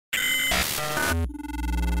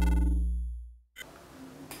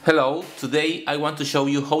Hello, today I want to show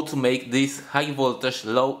you how to make this high voltage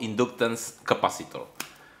low inductance capacitor.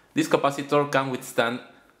 This capacitor can withstand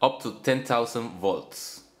up to 10,000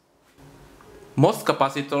 volts. Most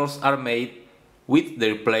capacitors are made with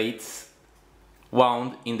their plates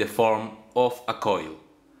wound in the form of a coil,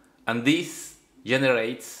 and this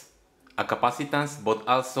generates a capacitance but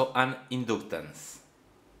also an inductance.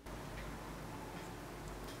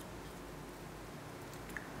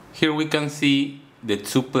 Here we can see the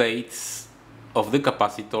two plates of the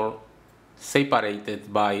capacitor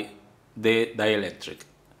separated by the dielectric,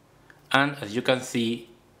 and as you can see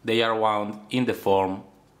they are wound in the form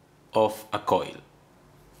of a coil.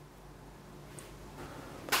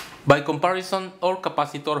 By comparison, our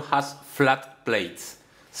capacitor has flat plates,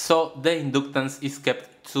 so the inductance is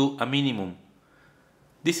kept to a minimum.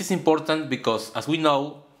 This is important because, as we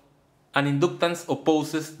know, an inductance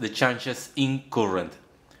opposes the changes in current.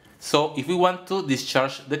 So if we want to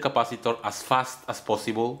discharge the capacitor as fast as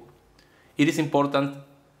possible, it is important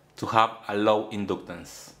to have a low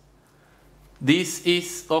inductance. This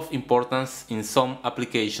is of importance in some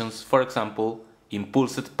applications, for example, in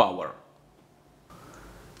pulsed power.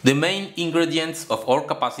 The main ingredients of our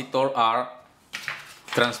capacitor are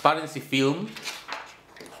transparency film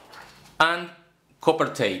and copper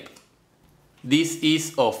tape. This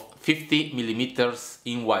is of 50 millimeters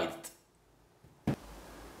in width.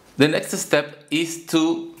 The next step is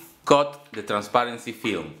to cut the transparency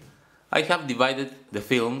film. I have divided the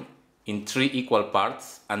film in 3 equal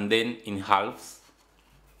parts and then in halves,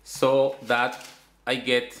 so that I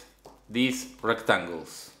get these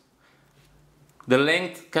rectangles. The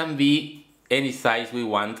length can be any size we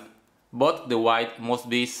want, but the width must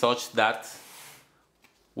be such that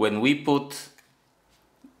when we put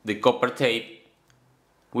the copper tape,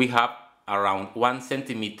 we have around 1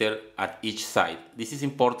 centimeter at each side. This is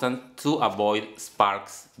important to avoid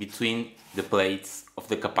sparks between the plates of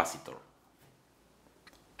the capacitor.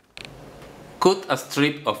 Cut a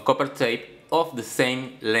strip of copper tape of the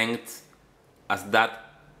same length as that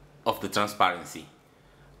of the transparency,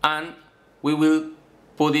 and we will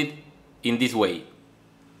put it in this way,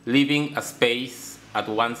 leaving a space at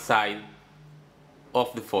one side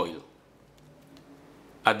of the foil.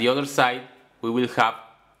 At the other side, we will have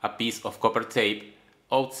a piece of copper tape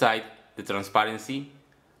outside the transparency,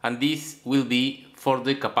 and this will be for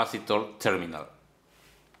the capacitor terminal.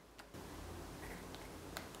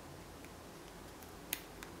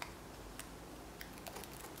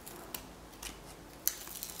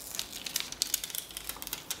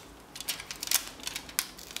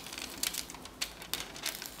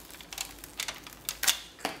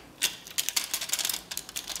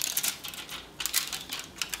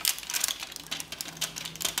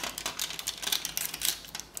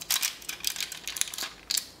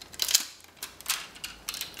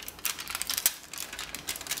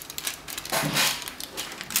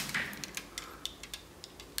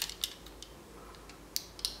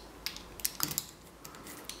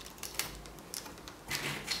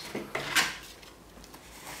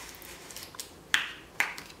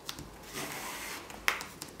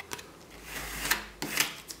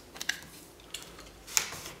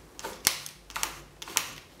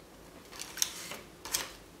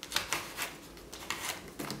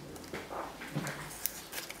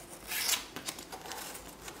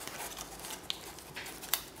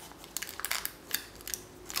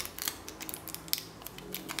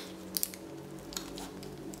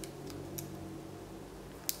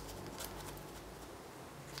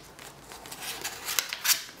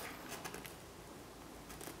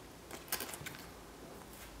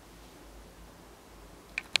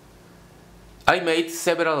 I made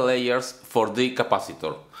several layers for the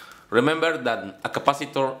capacitor. Remember that a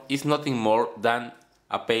capacitor is nothing more than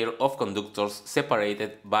a pair of conductors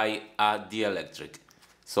separated by a dielectric.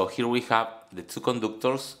 So here we have the two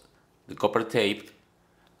conductors, the copper tape,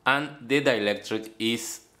 and the dielectric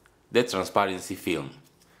is the transparency film.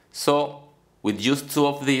 So with just two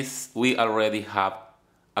of these we already have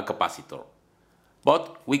a capacitor.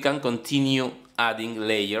 But we can continue adding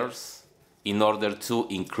layers in order to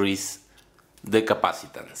increase the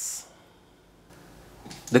capacitance.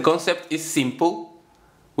 The concept is simple.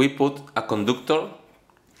 We put a conductor,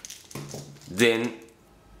 then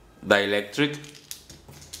dielectric,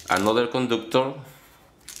 another conductor,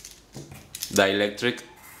 dielectric,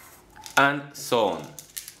 and so on.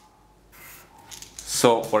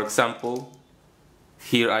 So, for example,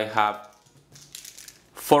 here I have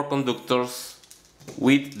 4 conductors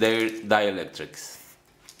with their dielectrics.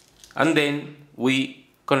 And then we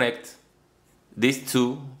connect these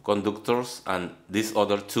 2 conductors and these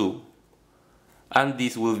other 2 and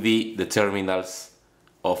these will be the terminals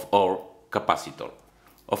of our capacitor.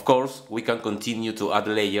 Of course, we can continue to add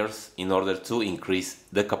layers in order to increase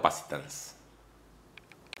the capacitance.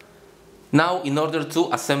 Now, in order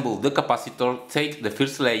to assemble the capacitor, take the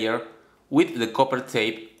first layer with the copper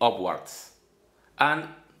tape upwards and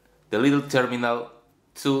the little terminal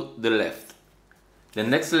to the left. The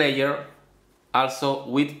next layer also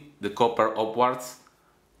with the copper upwards,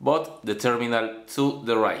 but the terminal to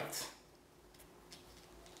the right.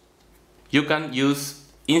 You can use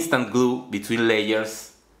instant glue between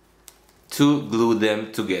layers to glue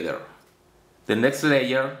them together. The next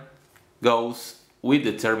layer goes with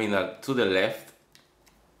the terminal to the left,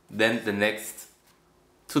 then the next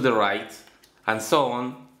to the right, and so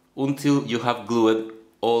on until you have glued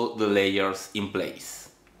all the layers in place.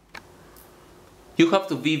 You have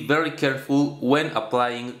to be very careful when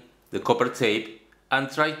applying the copper tape and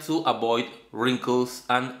try to avoid wrinkles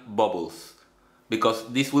and bubbles, because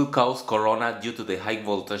this will cause corona due to the high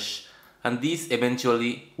voltage, and this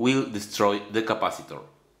eventually will destroy the capacitor.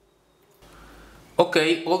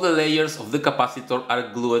 Okay, all the layers of the capacitor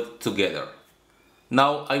are glued together.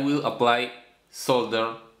 Now I will apply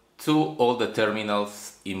solder to all the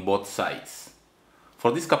terminals in both sides.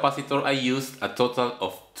 For this capacitor I used a total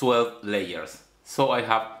of 12 layers, so I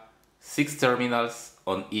have 6 terminals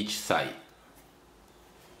on each side.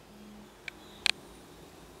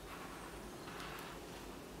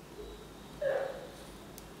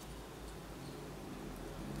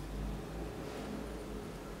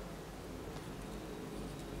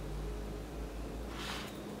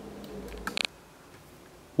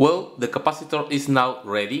 Well, the capacitor is now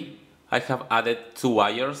ready. I have added 2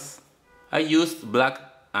 wires. I used black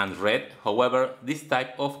and red, however, this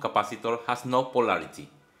type of capacitor has no polarity.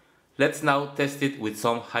 Let's now test it with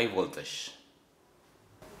some high voltage.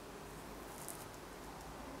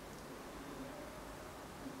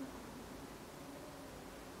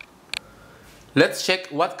 Let's check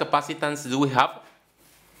what capacitance do we have.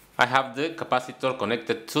 I have the capacitor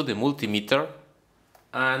connected to the multimeter,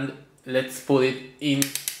 and let's put it in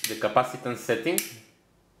the capacitance setting.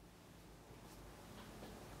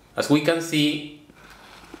 As we can see,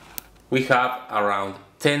 we have around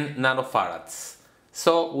 10 nanofarads.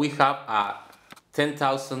 So we have a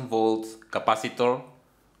 10,000 volt capacitor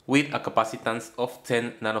with a capacitance of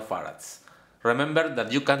 10 nanofarads. Remember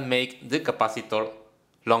that you can make the capacitor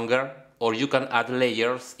longer, or you can add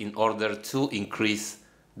layers in order to increase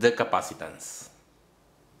the capacitance.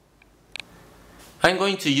 I'm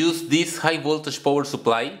going to use this high voltage power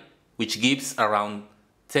supply, which gives around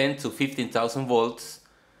 10 to 15,000 volts,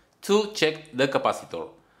 to check the capacitor.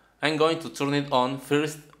 I'm going to turn it on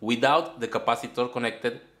first without the capacitor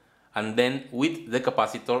connected, and then with the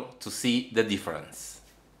capacitor to see the difference.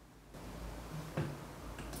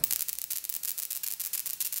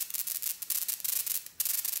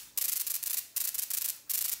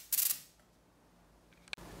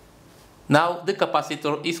 Now the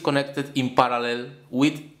capacitor is connected in parallel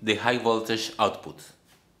with the high voltage output.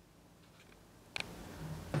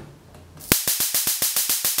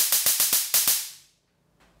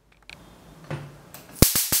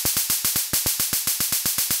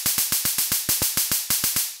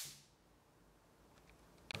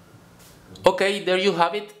 Okay, there you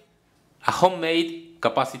have it, a homemade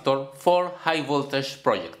capacitor for high voltage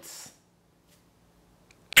projects.